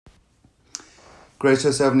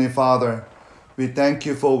Gracious Heavenly Father, we thank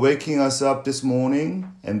you for waking us up this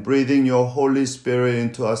morning and breathing your Holy Spirit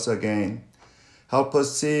into us again. Help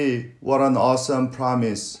us see what an awesome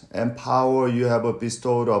promise and power you have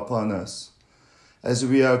bestowed upon us. As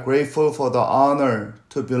we are grateful for the honor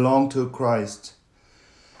to belong to Christ,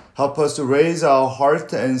 help us to raise our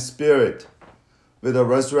heart and spirit with the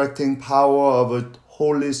resurrecting power of the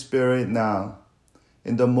Holy Spirit now.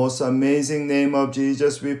 In the most amazing name of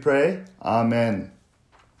Jesus we pray. Amen.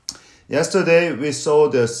 Yesterday we saw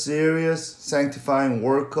the serious sanctifying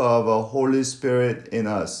work of the Holy Spirit in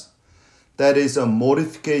us. That is a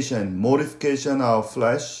mortification of our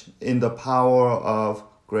flesh in the power of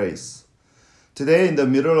grace. Today in the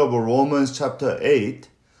middle of Romans chapter 8,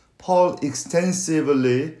 Paul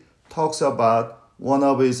extensively talks about one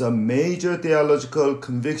of his major theological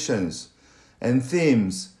convictions and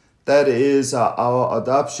themes, that is our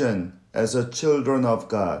adoption as a children of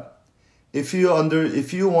God. If you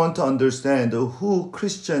want to understand who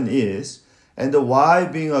Christian is and why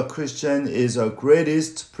being a Christian is a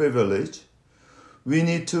greatest privilege, we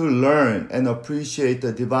need to learn and appreciate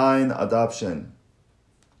the divine adoption.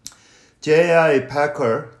 J.I.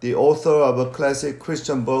 Packer, the author of a classic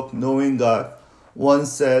Christian book, Knowing God,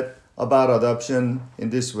 once said about adoption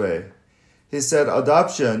in this way. He said,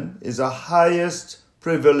 adoption is the highest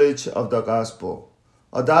privilege of the gospel.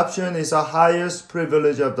 Adoption is the highest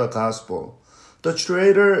privilege of the gospel. The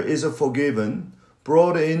traitor is forgiven,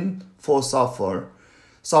 brought in for supper,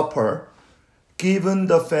 given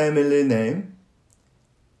the family name.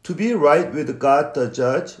 To be right with God the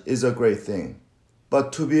judge is a great thing,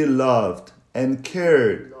 but to be loved and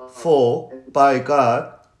cared for by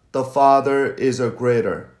God the Father is a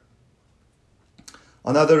greater.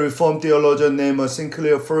 Another Reformed theologian named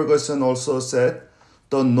Sinclair Ferguson also said,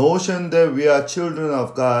 the notion that we are children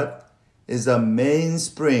of God is the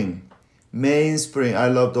mainspring, I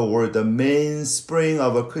love the word, the mainspring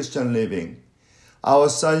of a Christian living. Our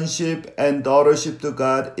sonship and daughtership to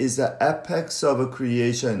God is the apex of a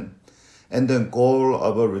creation and the goal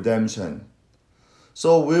of a redemption.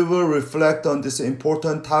 So we will reflect on this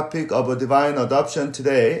important topic of a divine adoption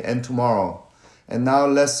today and tomorrow. And now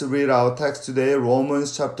let's read our text today,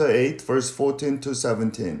 Romans chapter 8, verse 14 to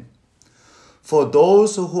 17. For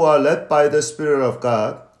those who are led by the Spirit of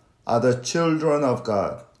God are the children of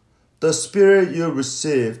God. The Spirit you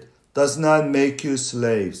received does not make you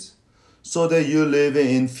slaves, so that you live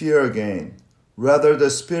in fear again. Rather,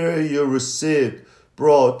 the Spirit you received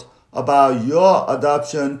brought about your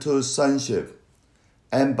adoption to sonship,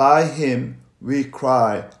 and by Him we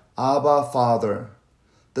cry, Abba, Father.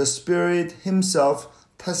 The Spirit Himself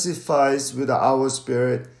testifies with our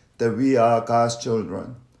spirit that we are God's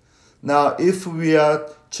children. Now, if we are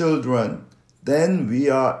children, then we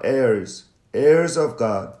are heirs, heirs of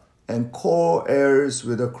God, and co-heirs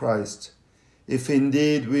with Christ, if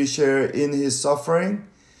indeed we share in His suffering,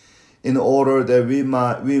 in order that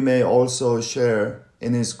we may also share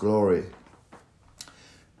in His glory.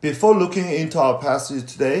 Before looking into our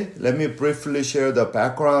passage today, let me briefly share the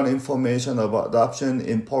background information of adoption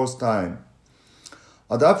in Paul's time.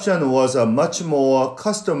 Adoption was a much more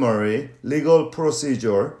customary legal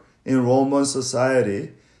procedure in Roman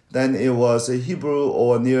society than it was a Hebrew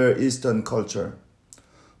or Near Eastern culture.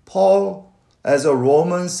 Paul, as a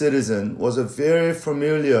Roman citizen, was very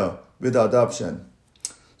familiar with adoption.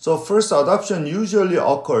 So first, adoption usually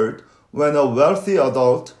occurred when a wealthy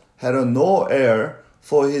adult had no heir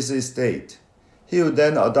for his estate. He would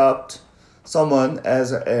then adopt someone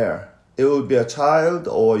as an heir. It would be a child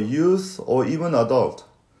or youth or even adult.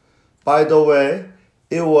 By the way,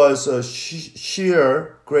 it was a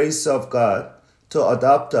sheer grace of God to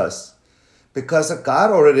adopt us, because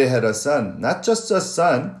God already had a son, not just a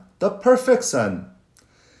son, the perfect son.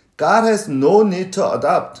 God has no need to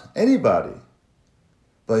adopt anybody,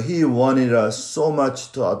 but He wanted us so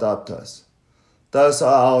much to adopt us. Thus,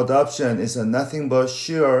 our adoption is nothing but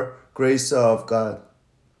sheer grace of God.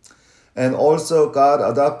 And also, God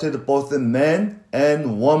adopted both the man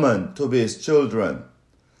and woman to be His children,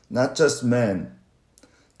 not just men.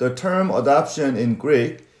 The term adoption in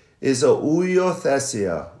Greek is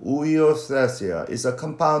ouiothesia. Ouiothesia is a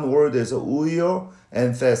compound word, is ouio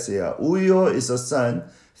and thesia. Ouio is a son.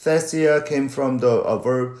 Thesia came from the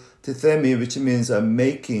verb tithemi, which means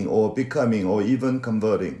making or becoming or even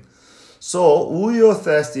converting. So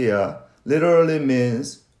ouiothesia literally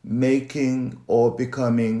means making or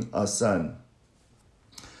becoming a son.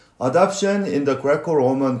 Adoption in the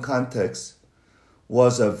Greco-Roman context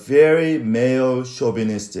was a very male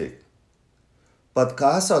chauvinistic. But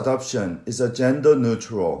God's adoption is a gender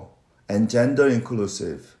neutral and gender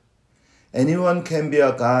inclusive. Anyone can be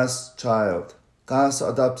a God's child. God's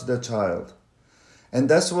adopted child. And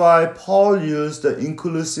that's why Paul used the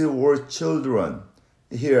inclusive word children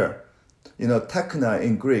here. Tekna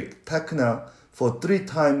in Greek, tekna, for 3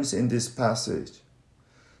 times in this passage.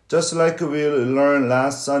 Just like we learned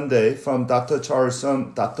last Sunday from Dr. Charles'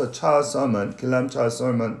 sermon, Kilam Charles'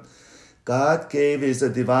 sermon, God gave his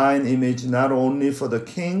divine image not only for the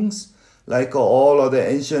kings, like all other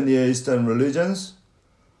ancient Near Eastern religions,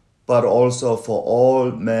 but also for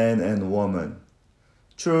all men and women.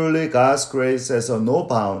 Truly, God's grace has no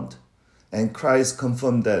bound, and Christ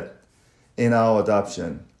confirmed that in our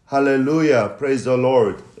adoption. Hallelujah. Praise the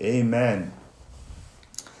Lord. Amen.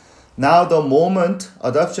 Now, the moment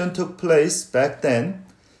adoption took place back then,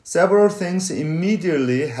 several things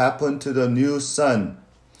immediately happened to the new son.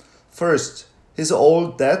 First, his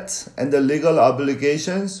old debts and the legal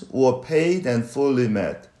obligations were paid and fully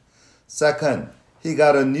met. Second, he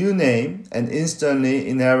got a new name and instantly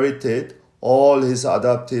inherited all his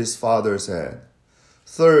adoptive fathers had.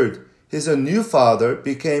 Third, his new father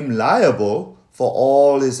became liable for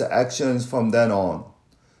all his actions from then on.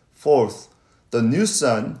 Fourth, the new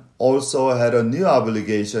son also had a new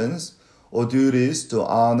obligations or duties to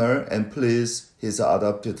honor and please his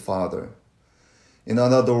adopted father. In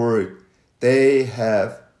other words, they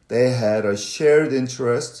had a shared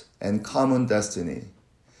interest and common destiny.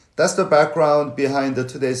 That's the background behind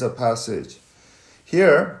today's passage.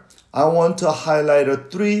 Here, I want to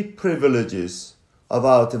highlight 3 privileges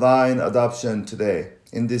about divine adoption today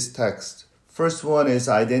in this text. First one is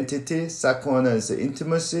identity, second one is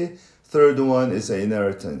intimacy, third one is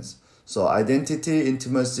inheritance. So identity,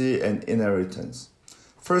 intimacy, and inheritance.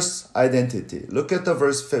 First, identity. Look at the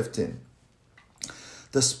verse 15.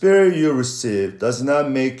 The spirit you receive does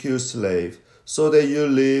not make you slave, so that you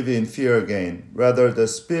live in fear again. Rather, the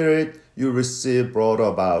spirit you receive brought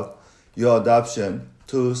about your adoption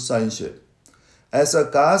to sonship. As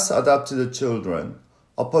God's adopted children,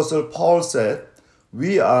 Apostle Paul said,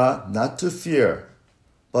 we are not to fear,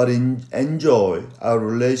 but enjoy our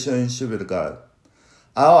relationship with God.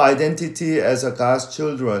 Our identity as God's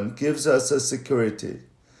children gives us a security.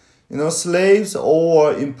 Slaves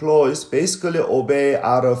or employees basically obey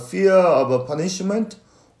out of fear of a punishment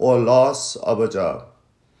or loss of a job.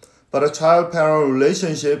 But a child-parent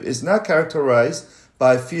relationship is not characterized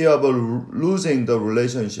by fear of losing the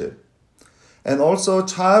relationship. And also,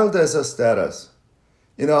 child as a status.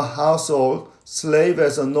 In a household, slave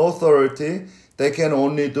has no authority. They can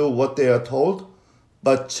only do what they are told.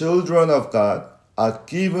 But children of God are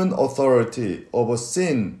given authority over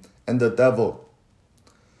sin and the devil.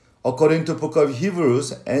 According to the book of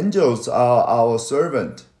Hebrews, angels are our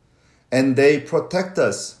servant, and they protect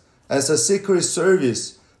us as a secret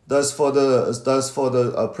service does for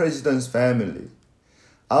the president's family.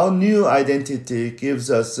 Our new identity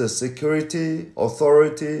gives us security,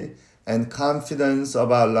 authority, and confidence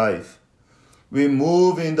about life. We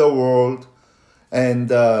move in the world and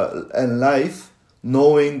life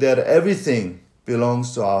knowing that everything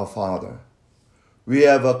belongs to our Father. We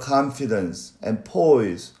have a confidence and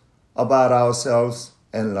poise about ourselves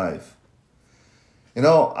and life.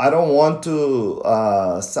 I don't want to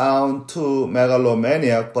sound too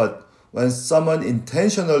megalomaniac, but when someone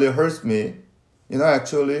intentionally hurts me,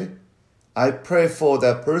 actually, I pray for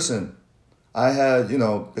that person. I had,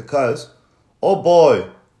 because, oh boy,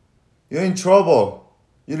 you're in trouble.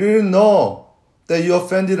 You didn't know that you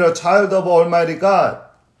offended a child of Almighty God.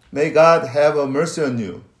 May God have a mercy on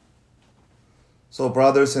you. So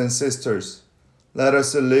brothers and sisters, let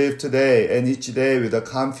us live today and each day with a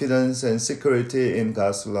confidence and security in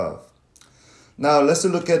God's love. Now let's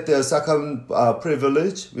look at the second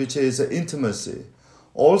privilege, which is intimacy.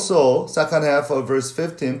 Also, second half of verse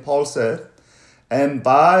 15, Paul said, and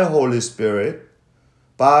by Holy Spirit,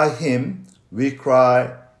 by Him, we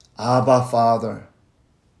cry, Abba, Father.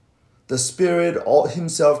 The Spirit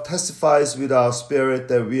Himself testifies with our spirit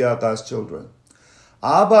that we are God's children.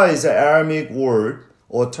 Abba is an Aramaic word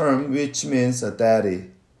or term which means a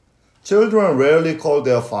daddy. Children rarely call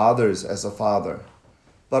their fathers as a father,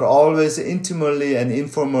 but always intimately and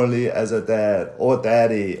informally as a dad or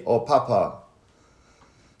daddy or papa.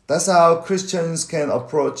 That's how Christians can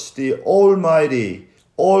approach the almighty,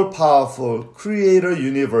 all-powerful creator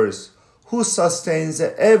universe who sustains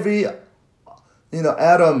every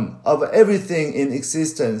atom of everything in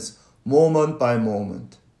existence moment by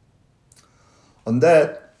moment. On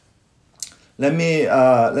that, let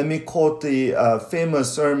me quote the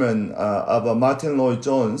famous sermon of Martin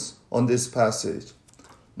Lloyd-Jones on this passage.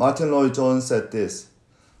 Martin Lloyd-Jones said this,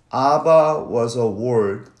 Abba was a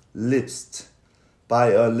word lisped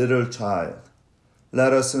by a little child.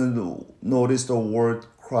 Let us notice the word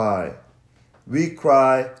cry. we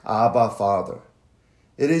cry, Abba, Father.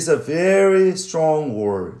 It is a very strong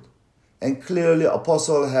word, and clearly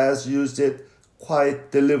Apostle has used it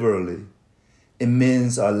quite deliberately. It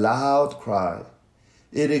means a loud cry.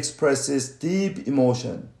 It expresses deep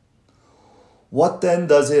emotion. What then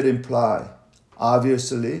does it imply?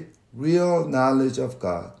 Obviously, real knowledge of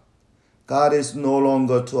God. God is no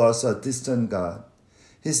longer to us a distant God.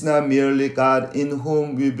 He's not merely God in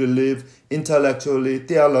whom we believe intellectually,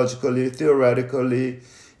 theologically, theoretically,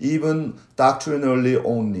 even doctrinally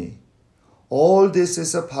only. All this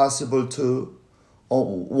is possible to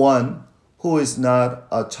one who is not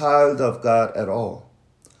a child of God at all.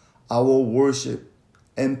 Our worship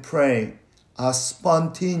and praying are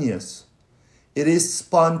spontaneous. It is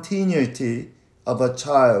spontaneity of a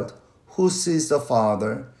child who sees the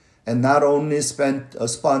Father, and not only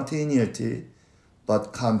spontaneity,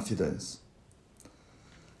 but confidence.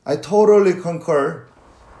 I totally concur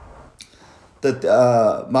that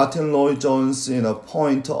Martin Lloyd-Jones'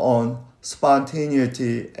 point on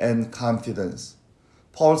spontaneity and confidence.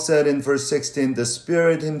 Paul said in verse 16, the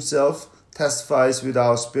Spirit himself testifies with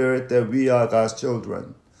our spirit that we are God's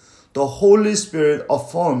children. The Holy Spirit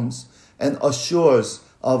affirms and assures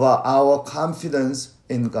of our confidence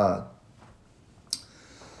in God.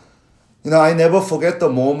 I never forget the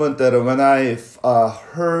moment that when I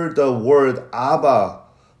heard the word Abba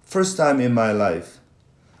first time in my life.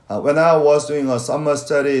 When I was doing a summer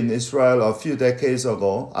study in Israel a few decades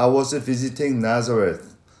ago, I was visiting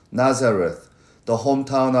Nazareth, the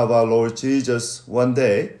hometown of our Lord Jesus, one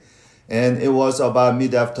day. And it was about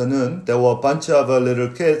mid-afternoon. There were a bunch of little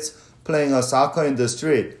kids playing soccer in the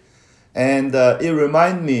street. And it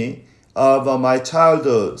reminded me of my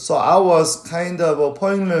childhood. So I was kind of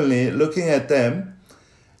poignantly looking at them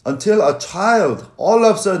until a child all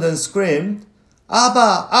of a sudden screamed,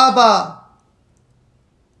 Abba, Abba!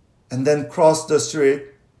 And then crossed the street,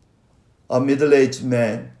 a middle-aged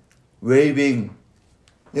man waving,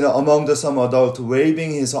 among some adults,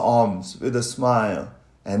 waving his arms with a smile,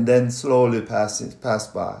 and then slowly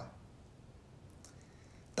passed by.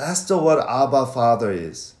 That's what Abba Father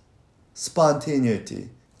is. Spontaneity,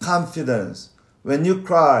 confidence. When you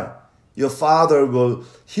cry, your Father will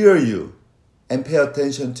hear you and pay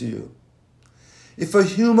attention to you. If a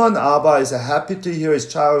human Abba is happy to hear his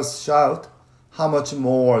child shout, how much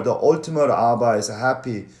more the ultimate Abba is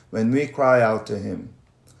happy when we cry out to him.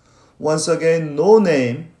 Once again, no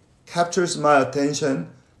name captures my attention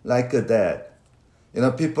like a dad.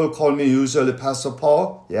 People call me usually Pastor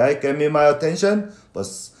Paul. Yeah, it gave me my attention, but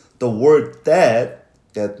the word dad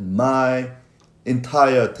get my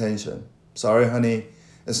entire attention. Sorry, honey.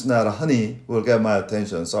 It's not honey will get my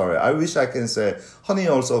attention. Sorry. I wish I can say honey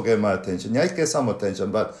also get my attention. Yeah, it gets some attention,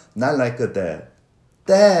 but not like a dad.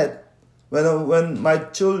 Dad. When my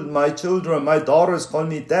children, my daughters call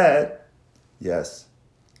me dad, yes,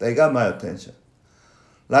 they got my attention.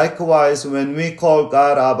 Likewise, when we call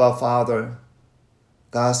God Abba Father,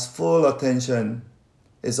 God's full attention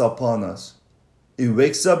is upon us. It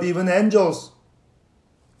wakes up even angels.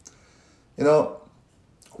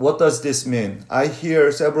 What does this mean? I hear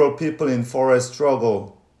several people in forest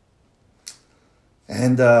struggle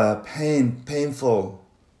and painful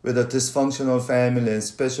with a dysfunctional family, and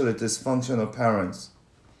especially dysfunctional parents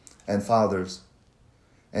and fathers.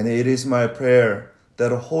 And it is my prayer that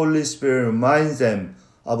the Holy Spirit reminds them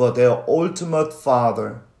about their ultimate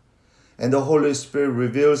Father, and the Holy Spirit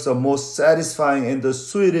reveals the most satisfying and the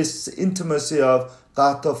sweetest intimacy of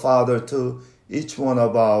God the Father to each one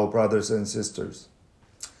of our brothers and sisters.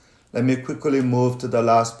 Let me quickly move to the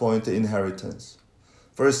last point, inheritance.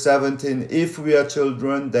 Verse 17, if we are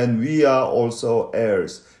children, then we are also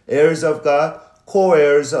heirs. Heirs of God,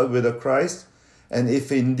 co-heirs with Christ, and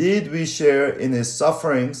if indeed we share in his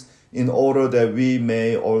sufferings, in order that we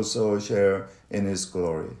may also share in his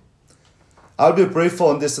glory. I'll be brief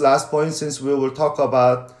on this last point since we will talk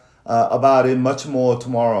about it much more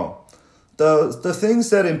tomorrow. The things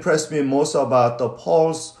that impressed me most about the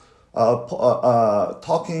Paul's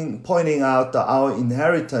pointing out our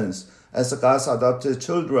inheritance as God's adopted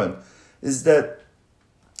children is that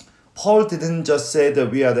Paul didn't just say that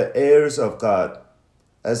we are the heirs of God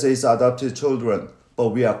as his adopted children, but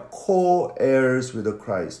we are co-heirs with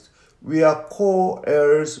Christ. We are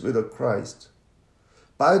co-heirs with Christ.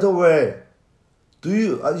 By the way, do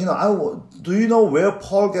you know where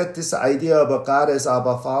Paul get this idea about God as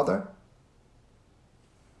Abba Father?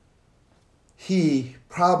 He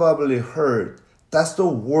probably heard that's the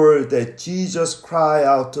word that Jesus cried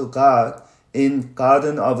out to God in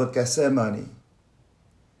Garden of Gethsemane.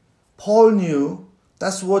 Paul knew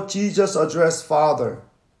that's what Jesus addressed Father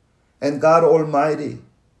and God Almighty.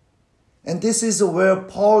 And this is where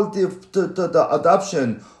Paul, the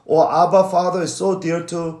adoption or Abba Father is so dear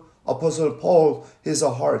to Apostle Paul, his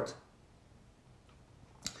heart.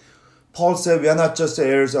 Paul said we are not just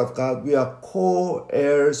heirs of God, we are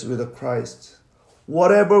co-heirs with Christ.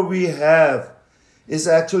 Whatever we have is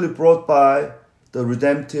actually brought by the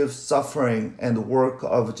redemptive suffering and work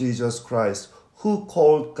of Jesus Christ, who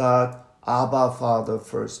called God Abba Father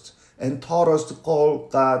first and taught us to call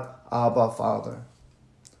God Abba Father.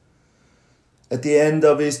 At the end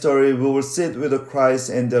of history, we will sit with Christ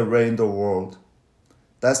and reign the world.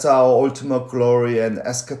 That's our ultimate glory and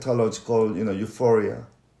eschatological, euphoria.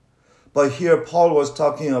 But here Paul was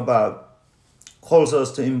talking about, calls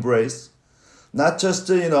us to embrace, not just,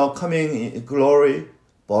 coming glory,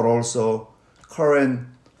 but also current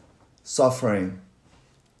suffering,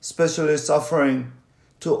 especially suffering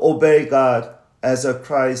to obey God as a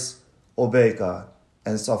Christ obeyed God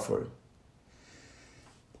and suffered.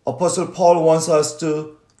 Apostle Paul wants us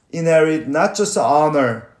to inherit not just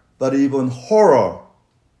honor, but even horror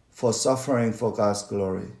for suffering for God's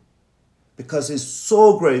glory. Because he's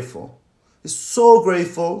so grateful. He's so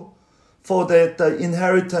grateful for the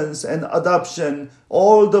inheritance and adoption,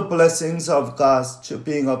 all the blessings of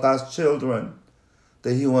being God's children,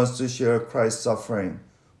 that he wants to share Christ's suffering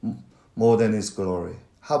more than his glory.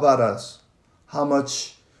 How about us? How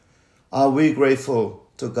much are we grateful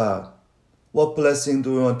to God? What blessing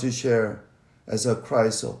do we want to share as a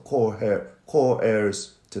Christ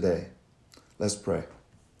co-heirs today? Let's pray.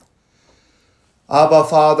 Abba,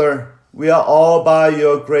 Father, we are all by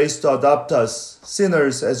your grace to adopt us,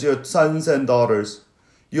 sinners, as your sons and daughters.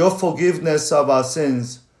 Your forgiveness of our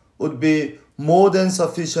sins would be more than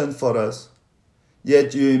sufficient for us.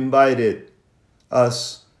 Yet you invited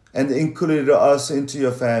us and included us into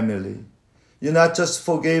your family. You not just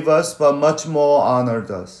forgave us, but much more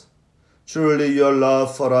honored us. Truly, your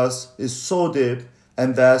love for us is so deep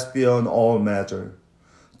and vast beyond all measure.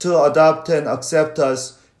 To adopt and accept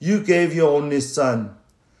us, you gave your only Son.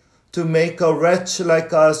 To make a wretch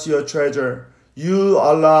like us your treasure, you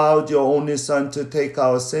allowed your only Son to take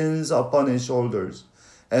our sins upon his shoulders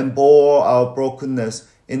and bore our brokenness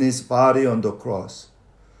in his body on the cross.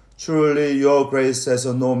 Truly, your grace has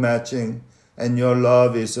no matching, and your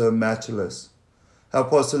love is matchless.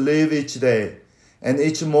 Help us to live each day and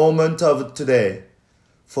each moment of today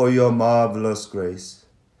for your marvelous grace.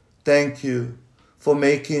 Thank you for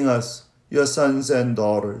making us your sons and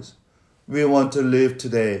daughters. We want to live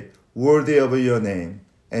today worthy of your name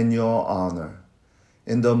and your honor.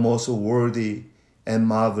 In the most worthy and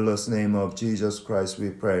marvelous name of Jesus Christ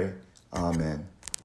we pray. Amen.